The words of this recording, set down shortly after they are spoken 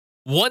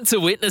Want to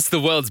witness the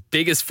world's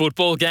biggest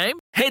football game?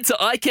 Head to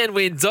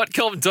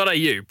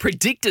iCanWin.com.au,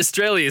 predict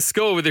Australia's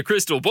score with a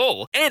crystal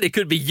ball, and it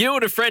could be you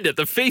and a friend at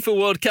the FIFA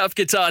World Cup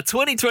Qatar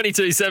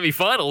 2022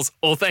 semi-finals,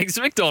 all thanks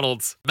to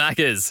McDonald's.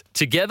 Maccas,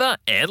 together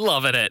and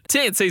loving it.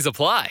 TNCs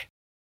apply.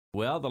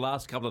 Well, the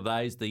last couple of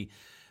days, the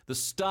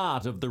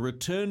start of the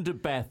return to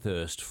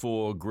Bathurst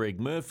for Greg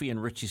Murphy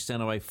and Richie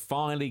Stanaway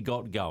finally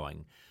got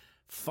going.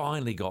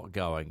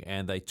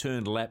 And they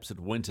turned laps at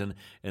Winton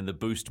in the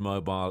Boost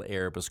Mobile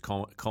Erebus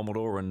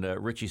Commodore, and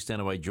Richie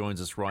Stanaway joins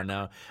us right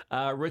now.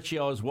 Richie,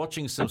 I was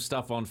watching some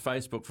stuff on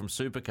Facebook from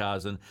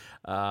Supercars, and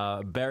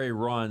Barry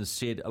Ryan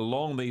said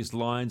along these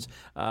lines,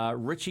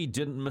 Richie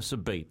didn't miss a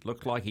beat.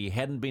 Looked like he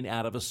hadn't been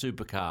out of a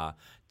supercar.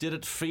 Did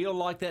it feel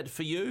like that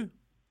for you?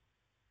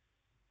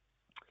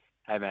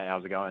 Hey, mate,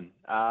 how's it going?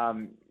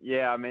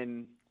 Yeah, I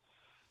mean,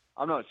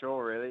 I'm not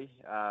sure, really.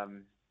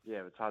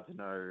 It's hard to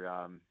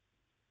know,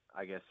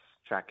 I guess,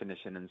 track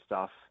condition and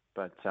stuff.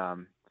 But,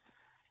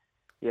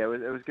 it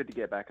was good to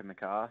get back in the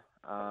car.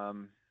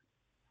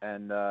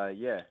 It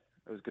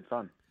was good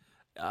fun.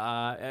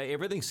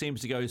 Everything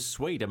seems to go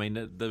sweet. I mean,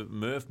 the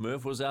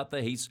Murph was out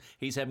there. He's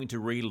having to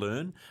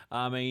relearn.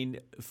 I mean,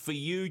 for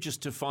you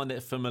just to find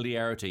that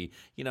familiarity,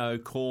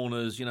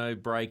 corners,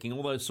 braking,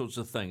 all those sorts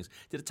of things.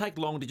 Did it take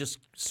long to just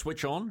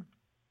switch on?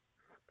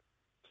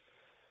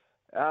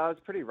 It was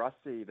pretty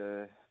rusty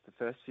the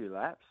first few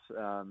laps.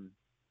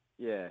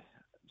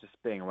 Just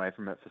being away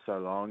from it for so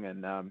long,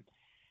 and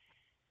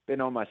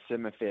been on my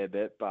sim a fair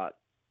bit, but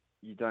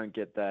you don't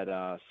get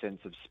that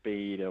sense of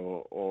speed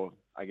or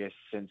I guess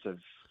sense of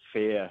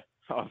fear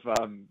of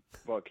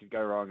what could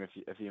go wrong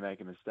if you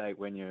make a mistake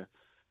when you're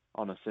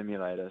on a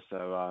simulator.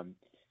 So I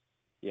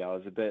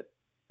was a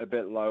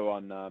bit low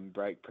on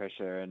brake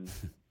pressure and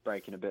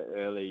braking a bit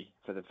early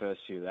for the first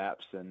few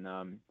laps, and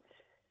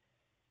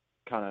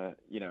kind of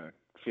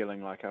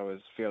feeling like I was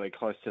fairly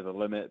close to the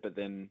limit, but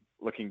then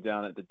looking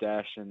down at the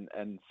dash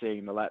and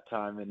seeing the lap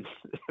time and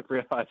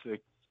realizing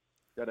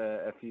got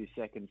a few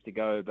seconds to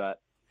go, but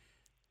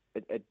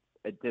it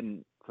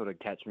didn't sort of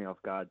catch me off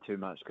guard too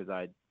much because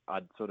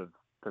I'd sort of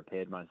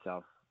prepared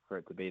myself for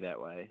it to be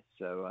that way.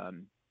 So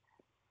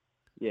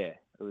it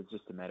was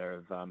just a matter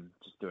of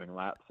just doing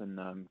laps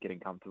and getting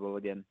comfortable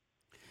again.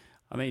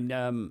 I mean,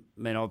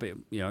 I'll be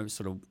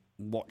sort of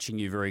watching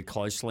you very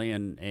closely,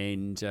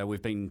 and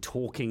we've been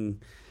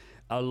talking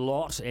a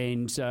lot,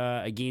 and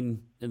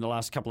again in the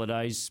last couple of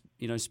days,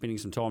 spending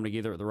some time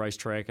together at the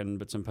racetrack and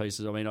bits and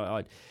pieces. I mean,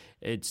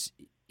 it's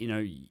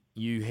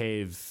you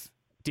have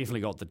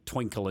definitely got the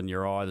twinkle in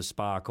your eye, the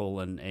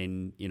sparkle,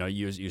 and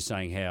you're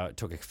saying how it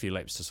took a few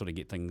laps to sort of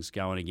get things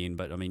going again.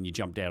 But I mean, you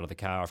jumped out of the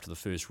car after the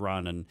first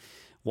run, and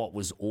what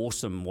was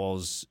awesome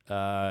was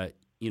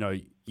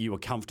you were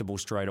comfortable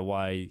straight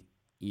away.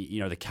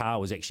 The car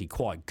was actually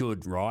quite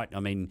good, right?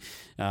 I mean,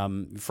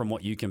 from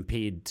what you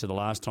compared to the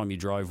last time you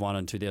drove one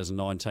in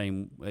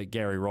 2019,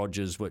 Gary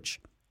Rogers,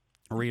 which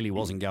really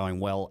wasn't going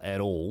well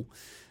at all.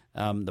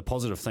 The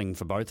positive thing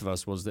for both of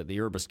us was that the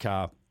Erebus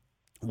car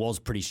was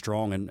pretty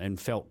strong and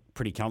felt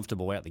pretty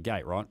comfortable out the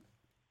gate, right?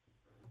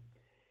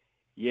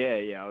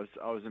 Yeah,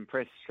 I was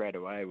impressed straight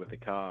away with the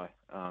car,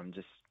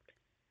 just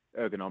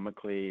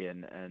ergonomically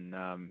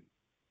and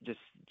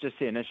just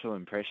the initial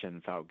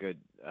impression felt good.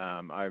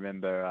 I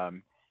remember.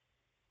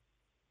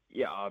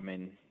 I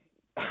mean,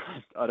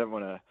 I don't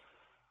want to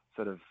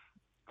sort of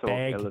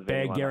talk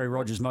bag Gary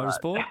Rogers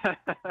Motorsport.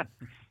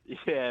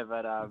 Yeah,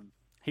 but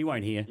he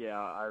won't hear. Yeah,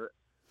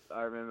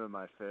 I remember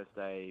my first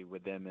day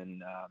with them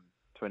in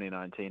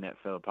 2019 at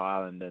Phillip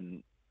Island,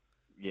 and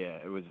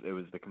it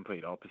was the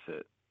complete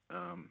opposite.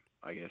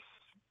 I guess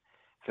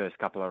first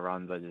couple of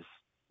runs, I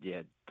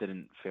just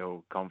didn't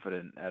feel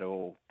confident at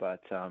all.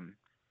 But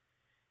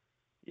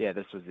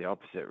this was the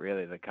opposite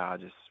really. The car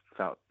just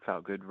felt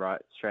good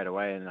right straight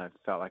away, and I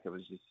felt like it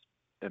was just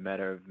a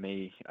matter of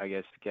me, I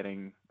guess,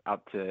 getting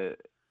up to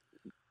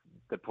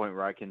the point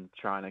where I can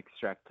try and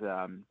extract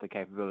the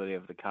capability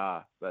of the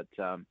car. But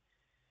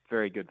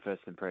very good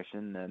first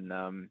impression, and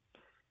I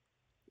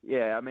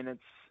mean,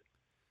 it's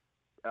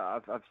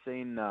I've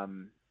seen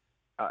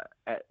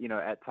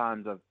at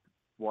times I've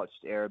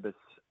watched Erebus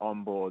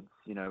onboards,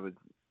 with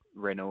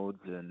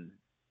Reynolds and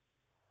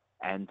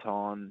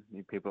Anton,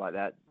 people like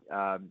that,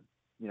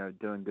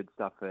 doing good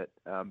stuff at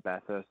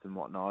Bathurst and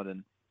whatnot,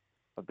 and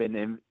I've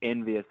been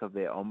envious of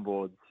their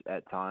onboards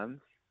at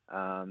times.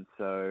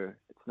 So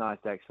it's nice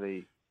to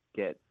actually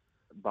get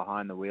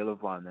behind the wheel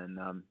of one and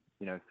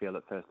feel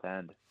it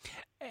firsthand.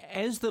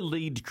 As the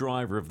lead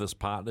driver of this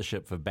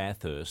partnership for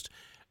Bathurst,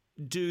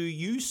 do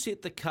you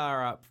set the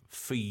car up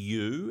for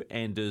you,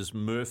 and does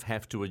Murph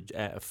have to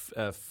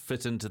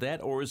fit into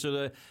that, or is it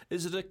a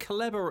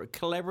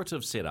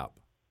collaborative setup?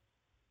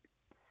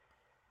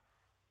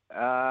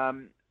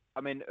 I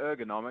mean,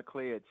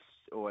 ergonomically, it's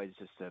always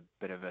just a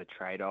bit of a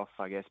trade-off,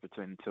 I guess,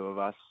 between the two of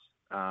us.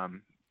 I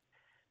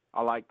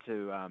like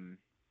to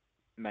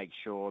make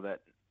sure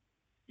that,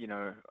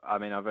 I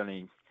mean, I've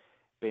only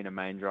been a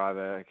main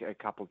driver a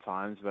couple of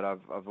times, but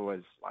I've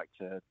always liked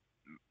to,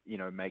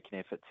 make an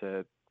effort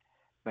to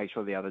make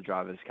sure the other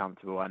driver's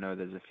comfortable. I know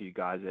there's a few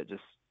guys that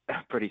just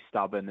are pretty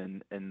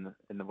stubborn in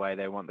the way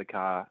they want the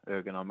car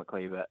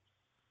ergonomically, but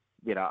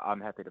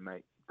I'm happy to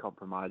make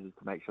compromises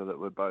to make sure that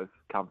we're both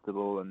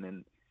comfortable. And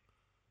then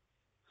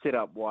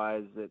setup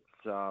wise, it's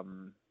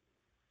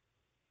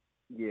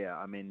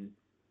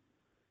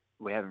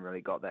we haven't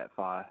really got that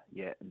far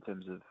yet in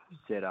terms of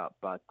setup,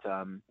 but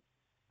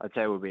I'd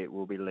say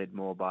we'll be led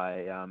more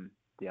by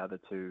the other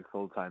two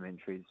full-time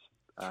entries,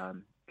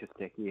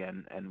 Kostecki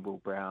and Will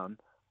Brown.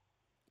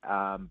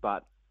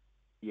 But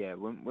yeah,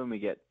 when we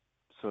get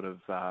sort of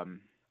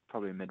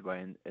probably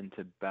midway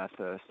into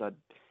Bathurst, I'd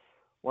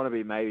want to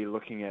be maybe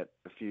looking at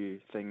a few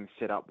things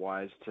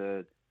setup-wise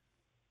to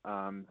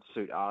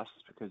suit us,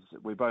 because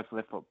we both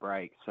left-foot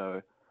brake.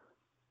 So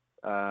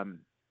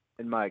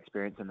in my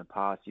experience in the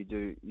past,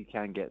 you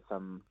can get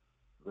some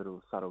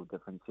little subtle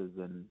differences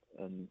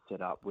in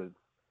setup with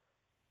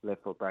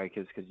left-foot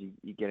breakers, because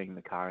you're getting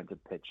the car into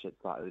pitch at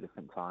slightly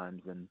different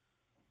times, and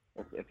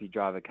if you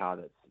drive a car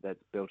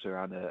that's built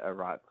around a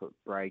right-foot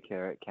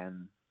breaker, it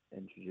can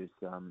introduce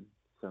some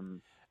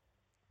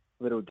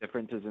little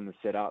differences in the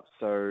setup.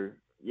 So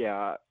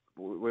yeah,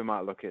 we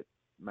might look at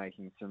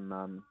making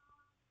some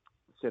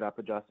setup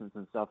adjustments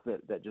and stuff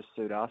that just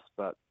suit us.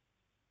 But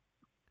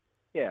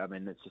yeah, I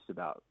mean, it's just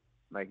about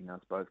making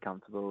us both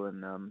comfortable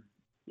and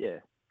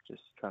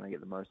just trying to get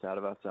the most out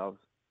of ourselves.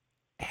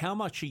 How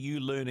much are you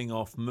learning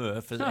off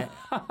Murph? No, he's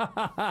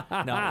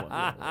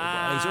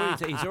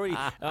already.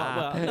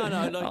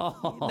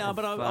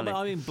 But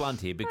I'm being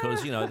blunt here,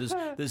 because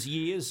there's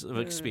years of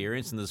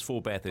experience, and there's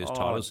 4 Bathurst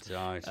titles,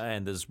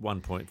 and there's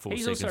 1.4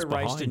 He's seconds also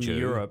raced in behind you.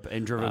 Europe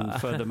and driven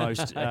for the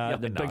most,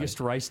 biggest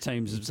race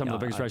teams, some of the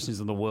biggest race teams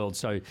in the world.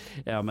 So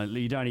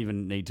you don't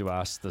even need to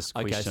ask this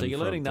question. Okay, so you're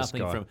learning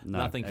nothing from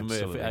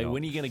Murph.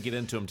 When are you going to get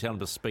into him? Tell him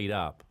to speed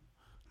up.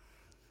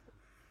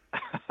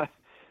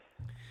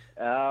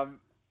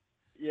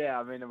 Yeah,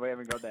 I mean, we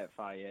haven't got that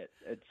far yet.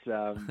 It's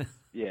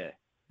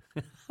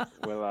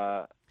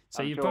Well,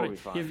 so you've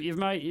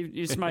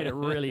just made it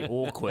really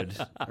awkward,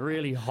 a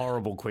really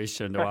horrible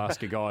question to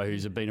ask a guy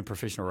who's been a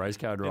professional race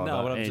car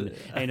driver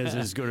and is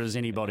as good as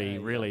anybody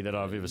really that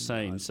I've ever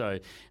seen. So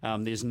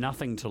there's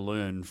nothing to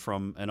learn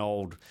from an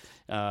old,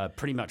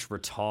 pretty much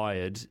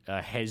retired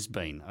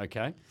has-been.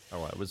 Okay.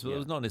 All right. It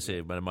was not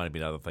necessarily, but it might have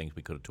been other things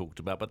we could have talked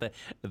about, but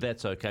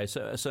that's okay.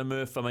 So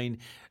Murph, I mean,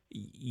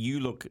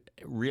 you look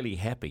really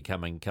happy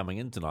coming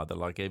in tonight.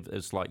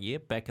 It's like,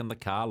 back in the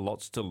car,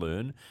 lots to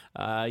learn.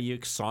 Are you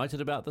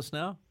excited about this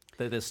now?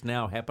 That it's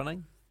now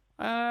happening?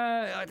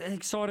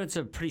 Excited's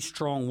a pretty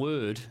strong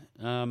word.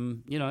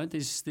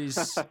 There's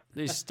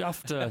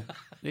stuff to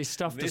There's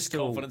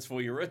still confidence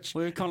for you, Rich.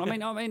 work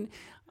on.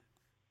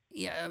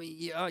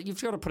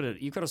 You've got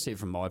to see it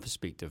from my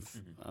perspective.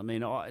 Mm-hmm. I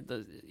mean,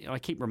 I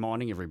keep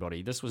reminding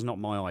everybody this was not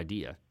my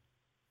idea.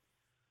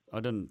 I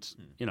didn't,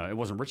 it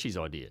wasn't Richie's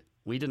idea.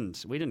 We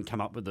didn't come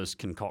up with this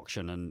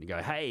concoction and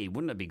go, hey,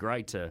 wouldn't it be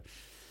great to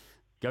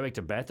go back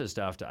to Bathurst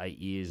after 8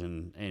 years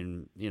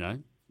and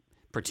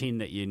pretend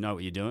that you know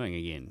what you're doing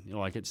again.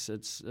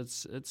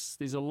 It's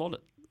there's a lot of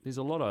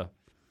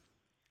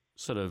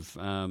sort of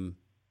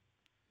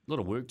lot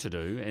of work to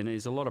do, and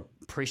there's a lot of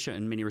pressure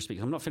in many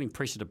respects. I'm not feeling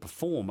pressure to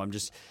perform. I'm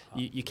just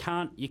you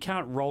can't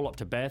roll up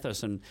to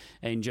Bathurst and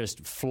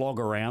just flog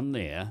around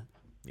there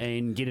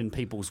and get in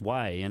people's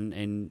way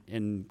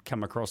and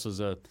come across as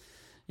a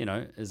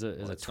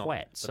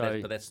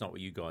twat. But that's not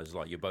what you guys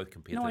like. You're both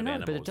competitive animals. No, I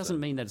know, but it doesn't so.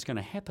 mean that it's going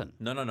to happen.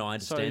 No, I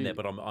understand that,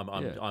 but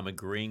I'm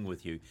agreeing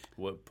with you.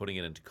 We're putting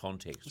it into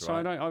context,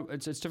 so right?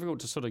 It's difficult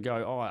to sort of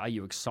go, are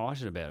you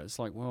excited about it? It's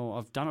like, well,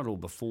 I've done it all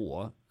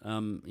before.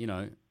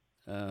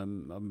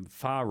 I'm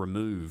far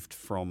removed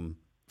from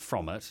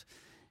it,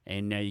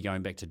 and now you're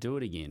going back to do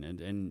it again,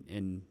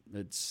 and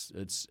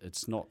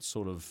it's not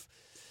sort of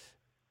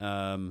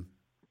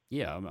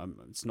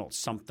it's not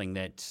something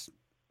that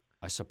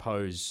I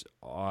suppose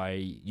I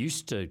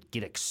used to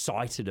get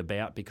excited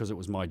about because it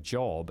was my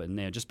job, and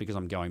now just because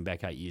I'm going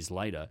back 8 years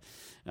later,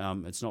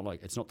 it's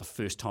not the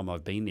first time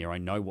I've been there. I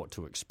know what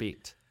to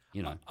expect.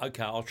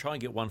 Okay, I'll try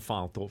and get one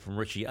final thought from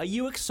Richie. Are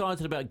you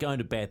excited about going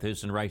to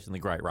Bathurst and racing the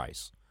Great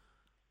Race?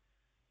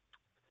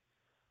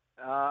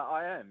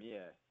 I am,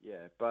 yeah.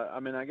 But I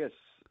mean, I guess,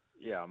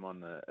 I'm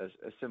on a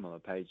similar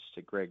page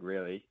to Greg,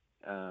 really.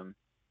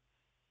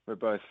 We're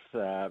both,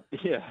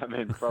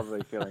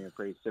 probably feeling a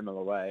pretty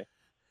similar way.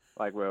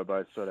 Like we were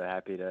both sort of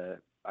happy to,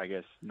 I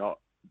guess, not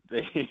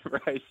be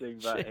racing,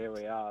 but here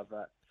we are.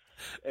 But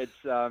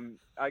it's,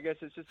 I guess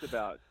it's just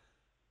about,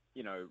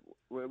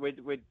 we're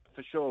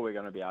for sure we're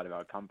going to be out of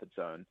our comfort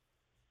zone.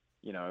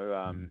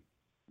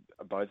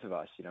 Both of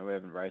us, we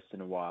haven't raced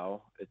in a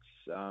while. It's,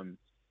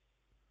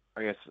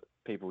 I guess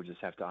people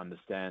just have to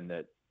understand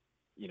that,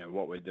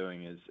 what we're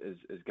doing is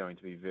going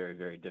to be very,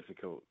 very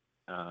difficult.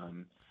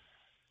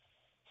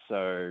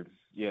 So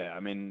yeah,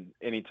 I mean,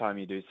 anytime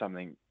you do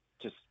something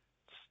just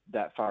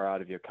that far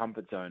out of your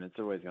comfort zone, it's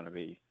always going to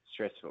be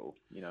stressful,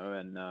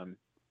 and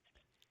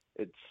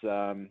it's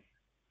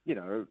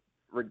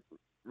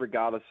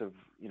regardless of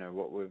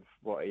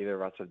what either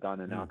of us have done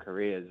in our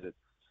careers,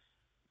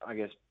 I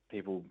guess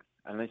people,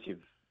 unless you've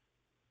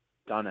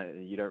done it,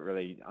 you don't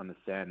really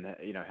understand that,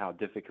 how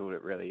difficult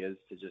it really is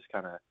to just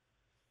kind of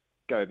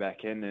go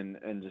back in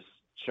and just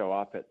show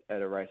up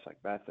at a race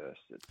like Bathurst.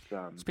 It's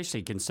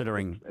especially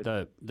considering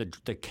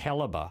the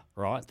caliber,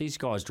 right? These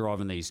guys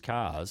driving these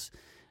cars,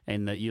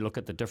 and that you look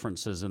at the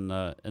differences in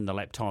the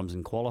lap times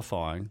in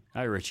qualifying.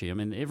 Hey, Richie, I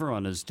mean,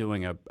 everyone is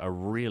doing a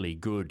really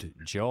good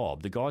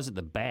job. The guys at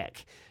the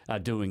back are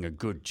doing a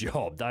good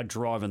job. They're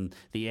driving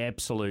the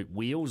absolute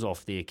wheels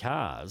off their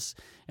cars,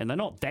 and they're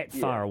not that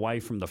far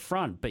away from the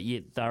front, but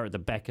yet they're at the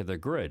back of the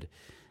grid.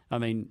 I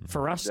mean,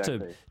 for us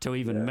to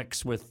even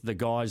mix with the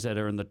guys that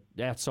are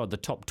outside the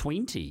top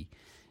 20,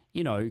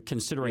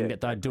 considering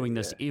that they're doing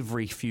this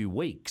every few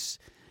weeks,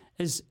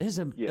 is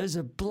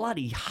a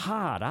bloody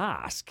hard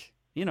ask.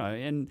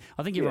 And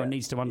I think everyone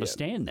needs to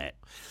understand that.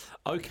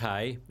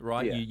 Okay,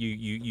 right. Yeah.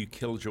 You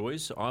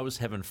killjoys. I was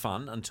having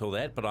fun until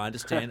that, but I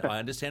understand. I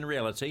understand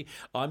reality.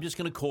 I'm just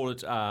going to call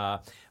it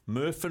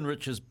Murph and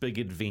Rich's Big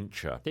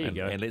Adventure. There you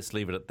go. And let's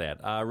leave it at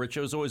that. Rich,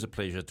 it was always a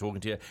pleasure talking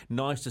to you.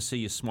 Nice to see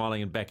you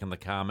smiling and back in the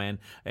car, man.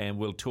 And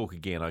we'll talk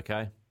again.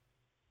 Okay.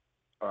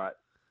 All right.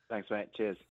 Thanks, mate. Cheers.